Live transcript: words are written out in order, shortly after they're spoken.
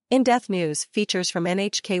In-depth news features from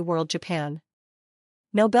NHK World Japan.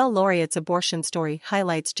 Nobel laureate's abortion story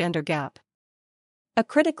highlights gender gap. A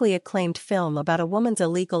critically acclaimed film about a woman's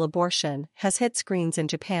illegal abortion has hit screens in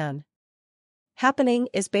Japan. Happening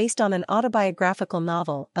is based on an autobiographical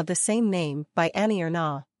novel of the same name by Annie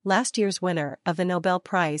Ernaux, last year's winner of the Nobel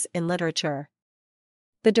Prize in Literature.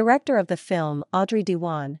 The director of the film, Audrey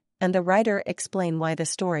Diwan, and the writer explain why the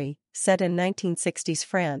story, set in 1960s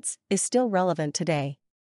France, is still relevant today.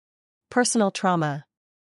 Personal trauma.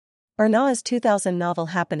 Ernaux's 2000 novel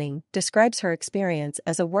Happening describes her experience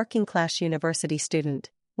as a working-class university student,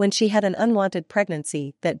 when she had an unwanted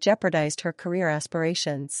pregnancy that jeopardized her career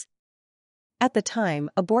aspirations. At the time,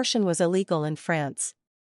 abortion was illegal in France.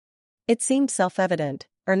 It seemed self-evident,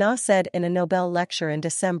 Ernaux said in a Nobel lecture in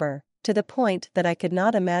December, to the point that I could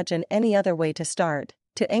not imagine any other way to start,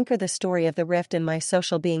 to anchor the story of the rift in my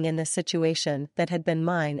social being in this situation that had been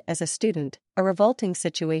mine as a student, a revolting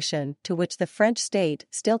situation to which the French state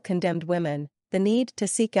still condemned women, the need to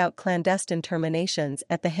seek out clandestine terminations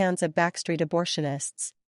at the hands of backstreet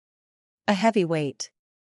abortionists. A heavy weight.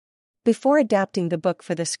 Before adapting the book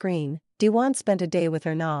for the screen, Diwan spent a day with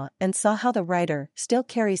Ernaux and saw how the writer still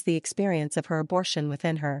carries the experience of her abortion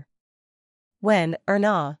within her. When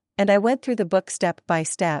Ernaux and I went through the book step by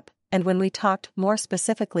step, and when we talked more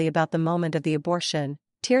specifically about the moment of the abortion,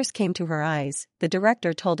 tears came to her eyes, the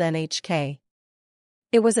director told NHK.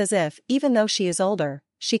 It was as if, even though she is older,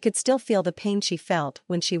 she could still feel the pain she felt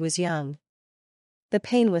when she was young. The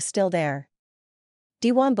pain was still there.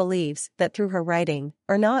 Diwan believes that through her writing,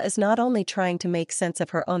 Ernaux is not only trying to make sense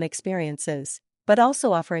of her own experiences, but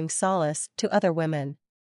also offering solace to other women.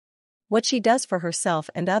 What she does for herself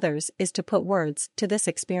and others is to put words to this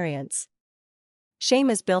experience.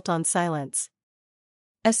 Shame is built on silence.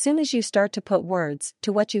 As soon as you start to put words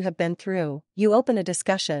to what you have been through, you open a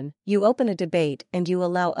discussion, you open a debate, and you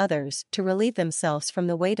allow others to relieve themselves from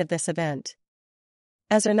the weight of this event.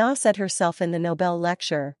 As Ernaux said herself in the Nobel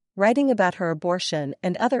lecture, writing about her abortion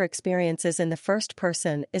and other experiences in the first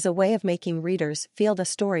person is a way of making readers feel the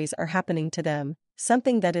stories are happening to them,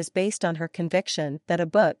 something that is based on her conviction that a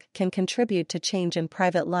book can contribute to change in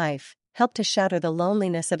private life, help to shatter the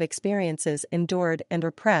loneliness of experiences endured and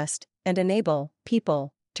repressed, and enable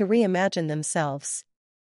people to reimagine themselves.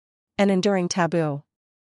 An enduring taboo.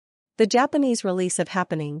 The Japanese release of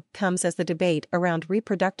Happening comes as the debate around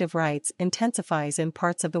reproductive rights intensifies in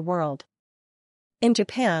parts of the world. In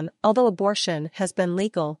Japan, although abortion has been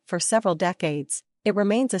legal for several decades, it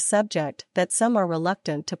remains a subject that some are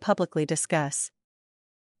reluctant to publicly discuss.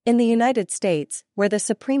 In the United States, where the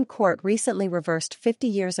Supreme Court recently reversed 50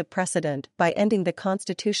 years of precedent by ending the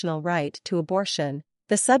constitutional right to abortion,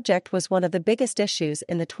 the subject was one of the biggest issues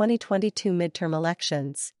in the 2022 midterm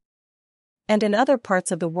elections. And in other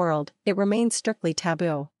parts of the world, it remains strictly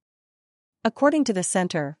taboo. According to the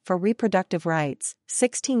Center for Reproductive Rights,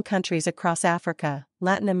 16 countries across Africa,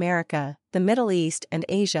 Latin America, the Middle East and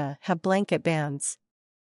Asia have blanket bans.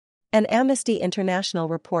 An Amnesty International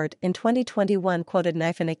report in 2021 quoted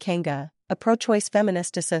Nifuna Kenga, a pro-choice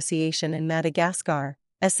feminist association in Madagascar,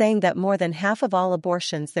 as saying that more than half of all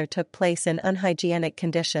abortions there took place in unhygienic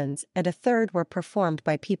conditions and a third were performed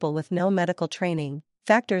by people with no medical training,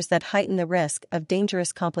 factors that heighten the risk of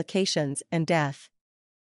dangerous complications and death.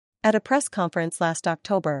 At a press conference last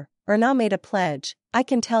October, Ernaux made a pledge: "I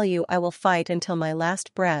can tell you I will fight until my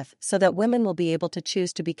last breath so that women will be able to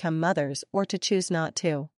choose to become mothers or to choose not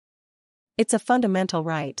to. It's a fundamental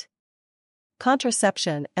right.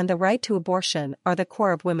 Contraception and the right to abortion are the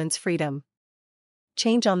core of women's freedom."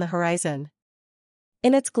 Change on the horizon.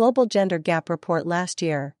 In its Global Gender Gap report last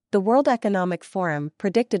year, the World Economic Forum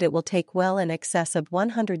predicted it will take well in excess of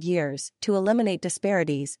 100 years to eliminate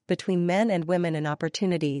disparities between men and women in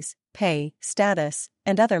opportunities, pay, status,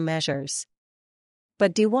 and other measures.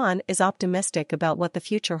 But Diwan is optimistic about what the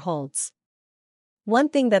future holds. "One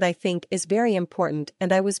thing that I think is very important,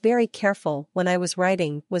 and I was very careful when I was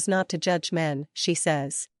writing, was not to judge men," she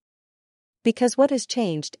says. Because what has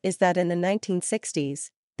changed is that in the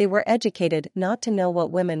 1960s, they were educated not to know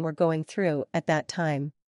what women were going through at that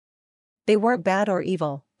time. They weren't bad or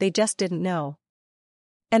evil, they just didn't know.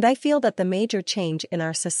 And I feel that the major change in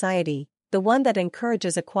our society, the one that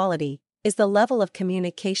encourages equality, is the level of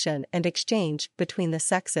communication and exchange between the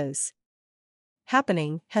sexes.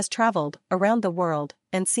 Happening has traveled around the world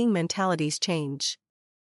and seen mentalities change.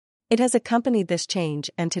 It has accompanied this change,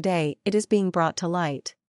 and today it is being brought to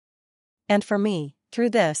light. And for me, through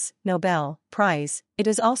this Nobel Prize, it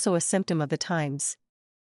is also a symptom of the times.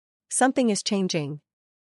 Something is changing.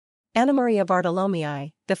 Anne-Marie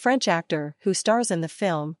Bartholomei, the French actor who stars in the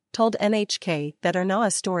film, told NHK that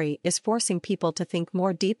Ernaux's story is forcing people to think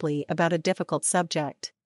more deeply about a difficult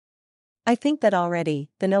subject. I think that already,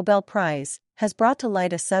 the Nobel Prize has brought to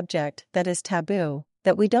light a subject that is taboo,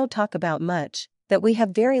 that we don't talk about much, that we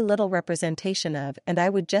have very little representation of, and I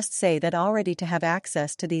would just say that already to have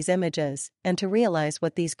access to these images, and to realize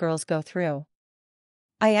what these girls go through.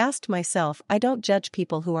 I asked myself, I don't judge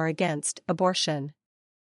people who are against abortion.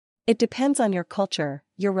 It depends on your culture,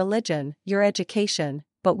 your religion, your education,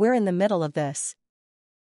 but we're in the middle of this.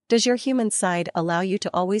 Does your human side allow you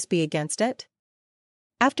to always be against it?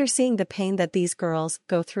 After seeing the pain that these girls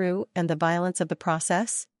go through and the violence of the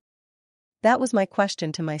process? That was my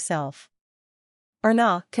question to myself.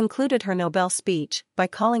 Ernaux concluded her Nobel speech by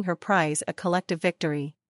calling her prize a collective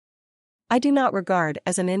victory. I do not regard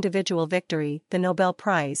as an individual victory the Nobel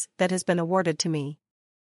Prize that has been awarded to me.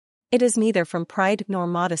 It is neither from pride nor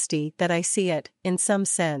modesty that I see it, in some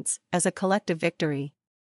sense, as a collective victory.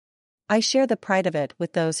 I share the pride of it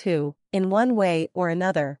with those who, in one way or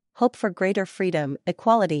another, hope for greater freedom,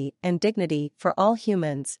 equality, and dignity for all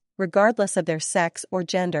humans, regardless of their sex or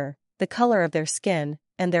gender, the color of their skin,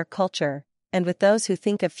 and their culture, and with those who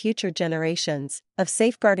think of future generations, of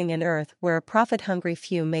safeguarding an earth where a profit-hungry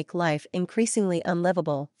few make life increasingly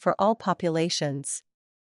unlivable for all populations.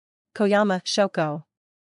 Koyama Shoko,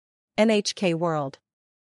 NHK World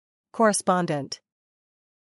Correspondent.